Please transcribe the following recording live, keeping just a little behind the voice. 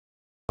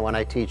When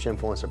I teach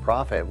Influence to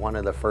Profit, one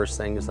of the first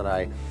things that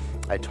I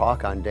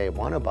talk on day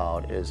one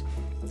about is,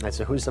 I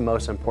say, who's the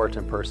most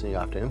important person you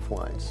have to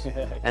influence?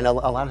 And a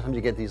lot of times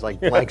you get these like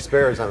blank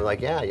stares. I'm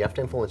like, yeah, you have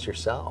to influence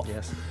yourself.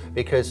 Yes.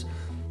 Because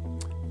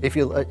if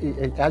you,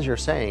 as you're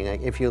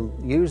saying, if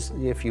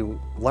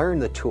you learn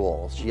the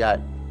tools, yet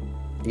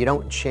you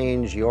don't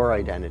change your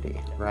identity,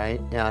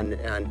 right?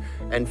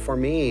 And for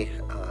me,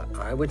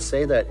 I would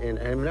say that, and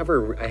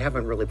I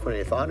haven't really put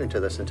any thought into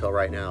this until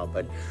right now,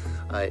 but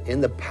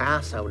in the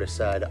past I would have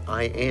said,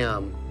 I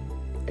am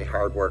a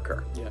hard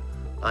worker. Yeah.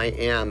 I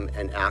am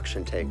an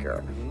action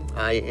taker.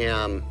 I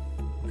am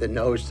the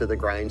nose to the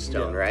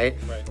grindstone, right?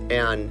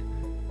 And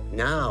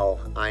now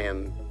I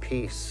am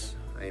peace,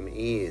 I am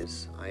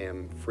ease, I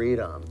am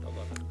freedom,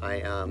 I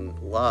am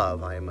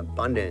love, I am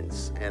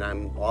abundance,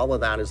 and all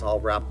of that is all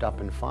wrapped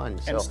up in fun.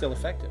 And it's still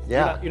effective.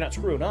 Yeah. You're not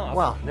screwing off.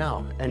 Well,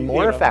 no, and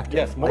more effective.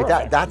 Yes, more like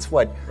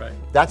effective.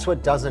 That's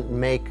what doesn't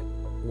make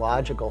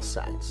logical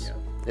sense.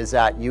 Yeah. Is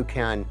that you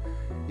can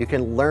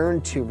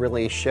learn to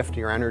really shift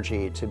your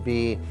energy to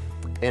be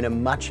in a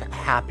much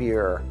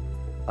happier,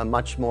 a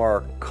much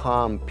more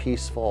calm,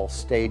 peaceful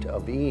state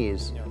of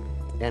ease,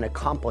 and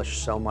accomplish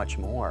so much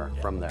more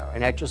from there.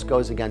 And that just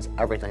goes against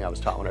everything I was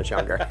taught when I was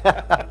younger.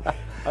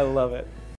 I love it.